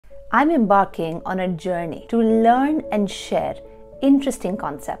I'm embarking on a journey to learn and share interesting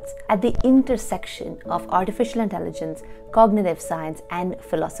concepts at the intersection of artificial intelligence, cognitive science, and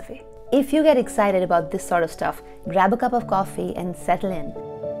philosophy. If you get excited about this sort of stuff, grab a cup of coffee and settle in.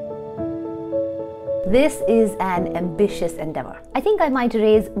 This is an ambitious endeavor. I think I might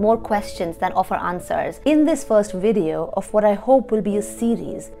raise more questions than offer answers. In this first video of what I hope will be a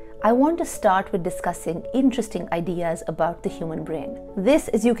series, I want to start with discussing interesting ideas about the human brain. This,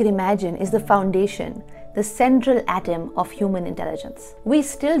 as you can imagine, is the foundation, the central atom of human intelligence. We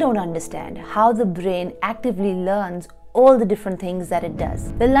still don't understand how the brain actively learns all the different things that it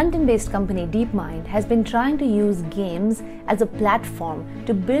does. The London-based company DeepMind has been trying to use games as a platform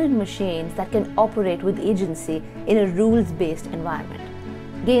to build machines that can operate with agency in a rules-based environment.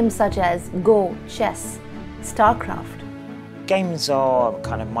 Games such as Go, chess, StarCraft. Games are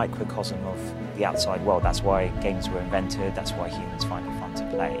kind of microcosm of the outside world. That's why games were invented, that's why humans find it fun to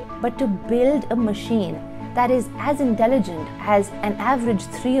play. But to build a machine that is as intelligent as an average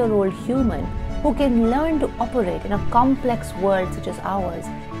 3-year-old human who can learn to operate in a complex world such as ours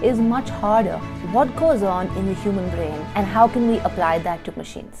is much harder. What goes on in the human brain and how can we apply that to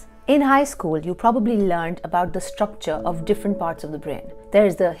machines? In high school, you probably learned about the structure of different parts of the brain.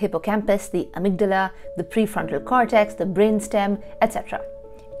 There's the hippocampus, the amygdala, the prefrontal cortex, the brainstem, etc.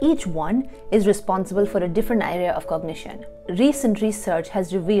 Each one is responsible for a different area of cognition. Recent research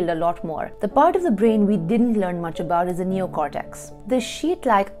has revealed a lot more. The part of the brain we didn't learn much about is the neocortex, the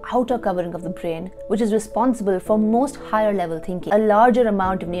sheet-like outer covering of the brain, which is responsible for most higher-level thinking. A larger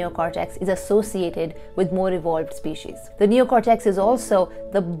amount of neocortex is associated with more evolved species. The neocortex is also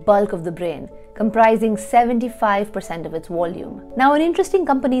the bulk of the brain, comprising 75% of its volume. Now, an interesting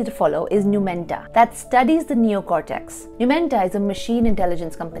company to follow is Numenta, that studies the neocortex. Numenta is a machine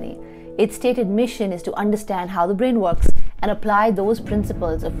intelligence company. Its stated mission is to understand how the brain works and apply those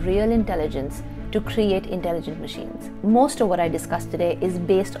principles of real intelligence to create intelligent machines. Most of what I discussed today is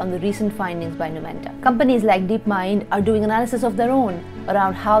based on the recent findings by Numenta. Companies like DeepMind are doing analysis of their own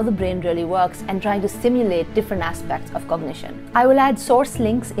around how the brain really works and trying to simulate different aspects of cognition. I will add source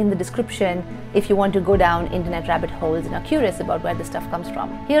links in the description if you want to go down internet rabbit holes and are curious about where this stuff comes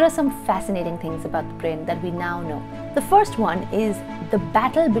from. Here are some fascinating things about the brain that we now know. The first one is the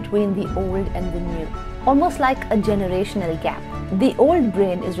battle between the old and the new, almost like a generational gap. The old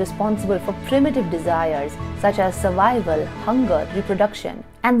brain is responsible for primitive desires such as survival, hunger, reproduction,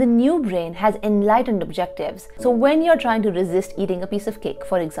 and the new brain has enlightened objectives. So when you're trying to resist eating a piece of cake,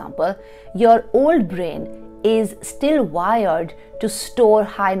 for example, your old brain is still wired to store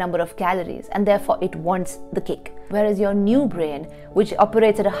high number of calories and therefore it wants the cake. Whereas your new brain, which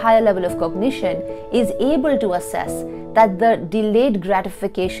operates at a higher level of cognition, is able to assess that the delayed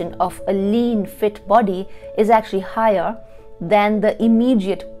gratification of a lean, fit body is actually higher than the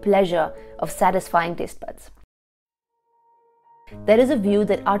immediate pleasure of satisfying taste buds. There is a view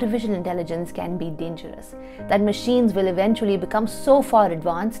that artificial intelligence can be dangerous, that machines will eventually become so far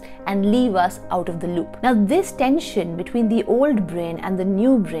advanced and leave us out of the loop. Now, this tension between the old brain and the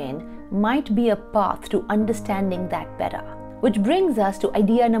new brain might be a path to understanding that better. Which brings us to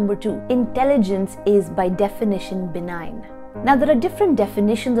idea number 2. Intelligence is by definition benign. Now, there are different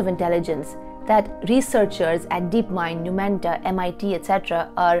definitions of intelligence that researchers at DeepMind, Numenta, MIT, etc.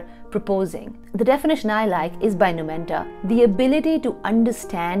 are proposing. The definition I like is by Numenta, the ability to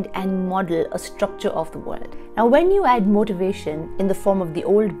understand and model a structure of the world. Now, when you add motivation in the form of the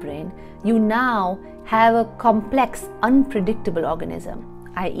old brain, you now have a complex, unpredictable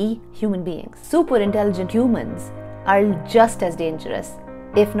organism, i.e. human beings. Super intelligent humans are just as dangerous,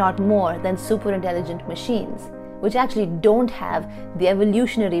 if not more, than super intelligent machines, which actually don't have the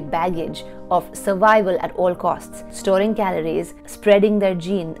evolutionary baggage of survival at all costs, storing calories, spreading their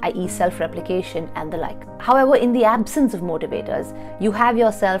gene, i.e. self-replication, and the like. However, in the absence of motivators, you have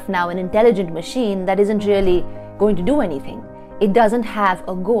yourself now an intelligent machine that isn't really going to do anything. It doesn't have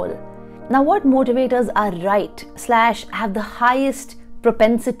a goal. Now, what motivators are have the highest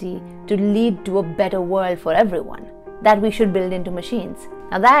propensity to lead to a better world for everyone that we should build into machines?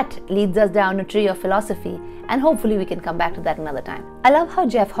 Now that leads us down a tree of philosophy, and hopefully we can come back to that another time. I love how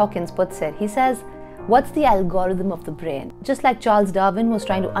Jeff Hawkins puts it. He says, what's the algorithm of the brain? Just like Charles Darwin was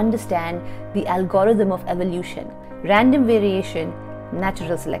trying to understand the algorithm of evolution, random variation,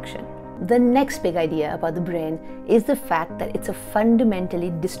 natural selection. The next big idea about the brain is the fact that it's a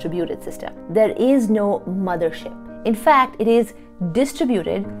fundamentally distributed system. There is no mothership. In fact, it is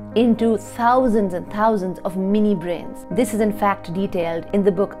distributed into thousands and thousands of mini brains. This is in fact detailed in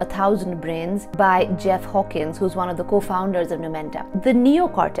the book 1,000 Brains by Jeff Hawkins, who's one of the co-founders of Numenta. The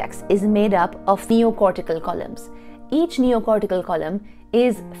neocortex is made up of neocortical columns. Each neocortical column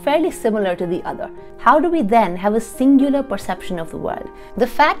is fairly similar to the other, how do we then have a singular perception of the world? The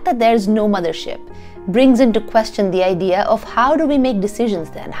fact that there is no mothership brings into question the idea of how do we make decisions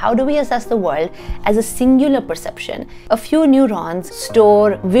then? How do we assess the world as a singular perception? A few neurons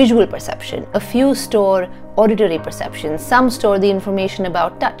store visual perception, a few store auditory perception, some store the information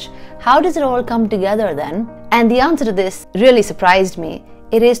about touch. How does it all come together then? And the answer to this really surprised me.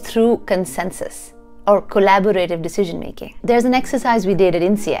 It is through consensus or collaborative decision making. There's an exercise we did at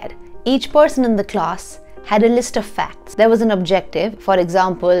INSEAD. Each person in the class had a list of facts. There was an objective, for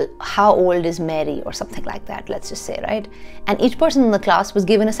example, how old is Mary or something like that, let's just say, right? And each person in the class was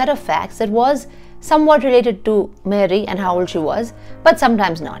given a set of facts that was somewhat related to Mary and how old she was, but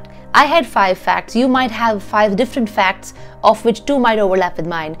sometimes not. I had 5 facts. You might have 5 different facts, of which 2 might overlap with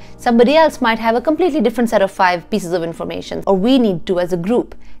mine. Somebody else might have a completely different set of 5 pieces of information, or we need to, as a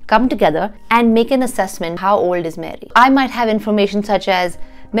group, come together and make an assessment. How old is Mary? I might have information such as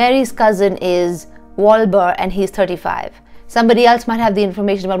Mary's cousin is Wahlberg and he's 35. Somebody else might have the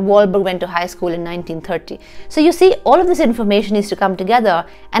information about Wahlberg went to high school in 1930. So you see, all of this information needs to come together,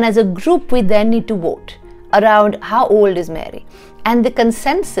 and as a group we then need to vote around how old is Mary. And the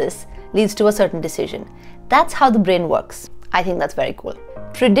consensus leads to a certain decision. That's how the brain works. I think that's very cool.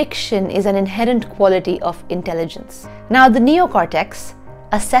 Prediction is an inherent quality of intelligence. Now, the neocortex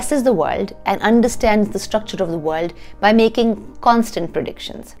assesses the world and understands the structure of the world by making constant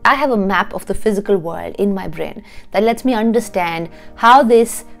predictions. I have a map of the physical world in my brain that lets me understand how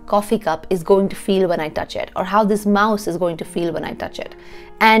this coffee cup is going to feel when I touch it, or how this mouse is going to feel when I touch it.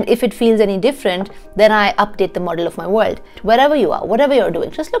 And if it feels any different, then I update the model of my world. Wherever you are, whatever you're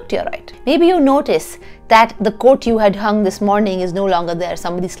doing, just look to your right. Maybe you notice that the coat you had hung this morning is no longer there,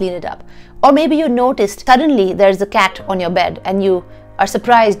 somebody's cleaned it up. Or maybe you noticed suddenly there's a cat on your bed and you are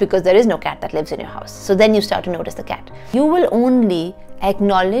surprised because there is no cat that lives in your house. So then you start to notice the cat. You will only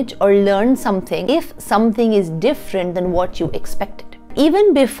acknowledge or learn something if something is different than what you expected.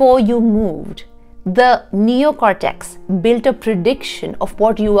 Even before you moved, the neocortex built a prediction of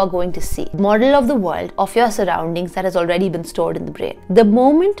what you are going to see, model of the world, of your surroundings that has already been stored in the brain. The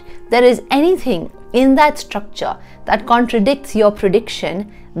moment there is anything in that structure that contradicts your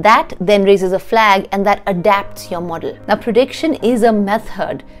prediction, that then raises a flag and that adapts your model. Now, prediction is a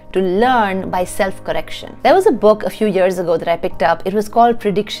method to learn by self-correction. There was a book a few years ago that I picked up. It was called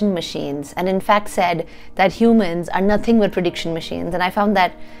Prediction Machines, and in fact said that humans are nothing but prediction machines. And I found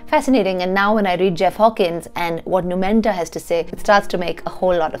that fascinating. And now when I read Jeff Hawkins and what Numenta has to say, it starts to make a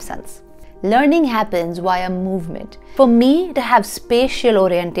whole lot of sense. Learning happens via movement. For me to have spatial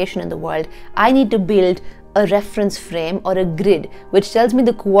orientation in the world, I need to build a reference frame or a grid which tells me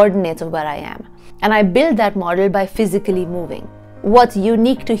the coordinates of where I am. And I build that model by physically moving. What's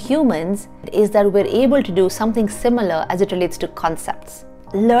unique to humans is that we're able to do something similar as it relates to concepts.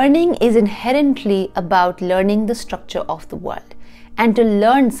 Learning is inherently about learning the structure of the world. And to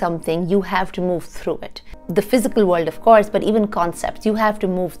learn something, you have to move through it. The physical world, of course, but even concepts, you have to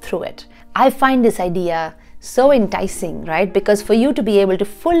move through it. I find this idea so enticing, right? Because for you to be able to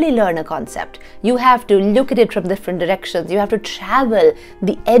fully learn a concept, you have to look at it from different directions. You have to travel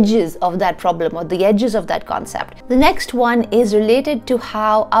the edges of that problem or the edges of that concept. The next one is related to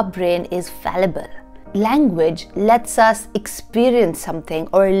how our brain is fallible. Language lets us experience something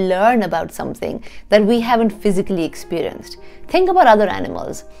or learn about something that we haven't physically experienced. Think about other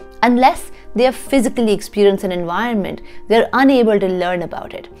animals. Unless they have physically experienced an environment, they're unable to learn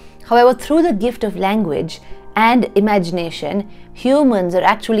about it. However, through the gift of language and imagination, humans are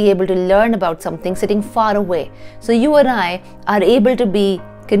actually able to learn about something sitting far away. So you and I are able to be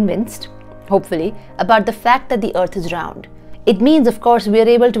convinced, hopefully, about the fact that the earth is round. It means, of course, we are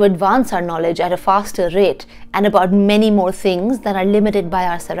able to advance our knowledge at a faster rate and about many more things that are limited by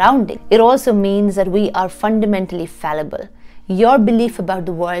our surroundings. It also means that we are fundamentally fallible. Your belief about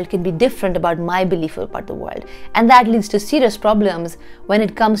the world can be different about my belief about the world. And that leads to serious problems when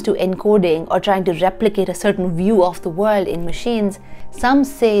it comes to encoding or trying to replicate a certain view of the world in machines. Some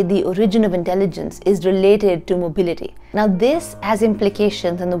say the origin of intelligence is related to mobility. Now, this has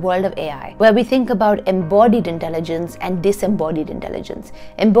implications in the world of AI, where we think about embodied intelligence and disembodied intelligence.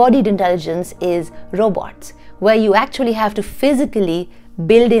 Embodied intelligence is robots, where you actually have to physically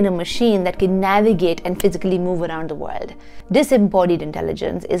build in a machine that can navigate and physically move around the world. Disembodied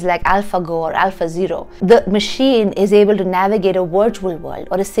intelligence is like AlphaGo or AlphaZero. The machine is able to navigate a virtual world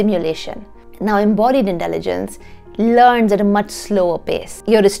or a simulation. Now, embodied intelligence learns at a much slower pace.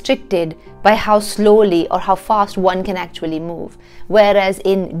 You're restricted by how slowly or how fast one can actually move. Whereas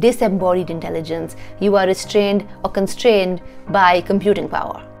in disembodied intelligence, you are restrained or constrained by computing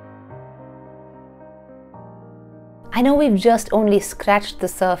power. I know we've just only scratched the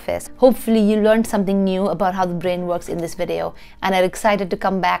surface. Hopefully you learned something new about how the brain works in this video and are excited to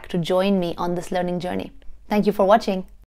come back to join me on this learning journey. Thank you for watching.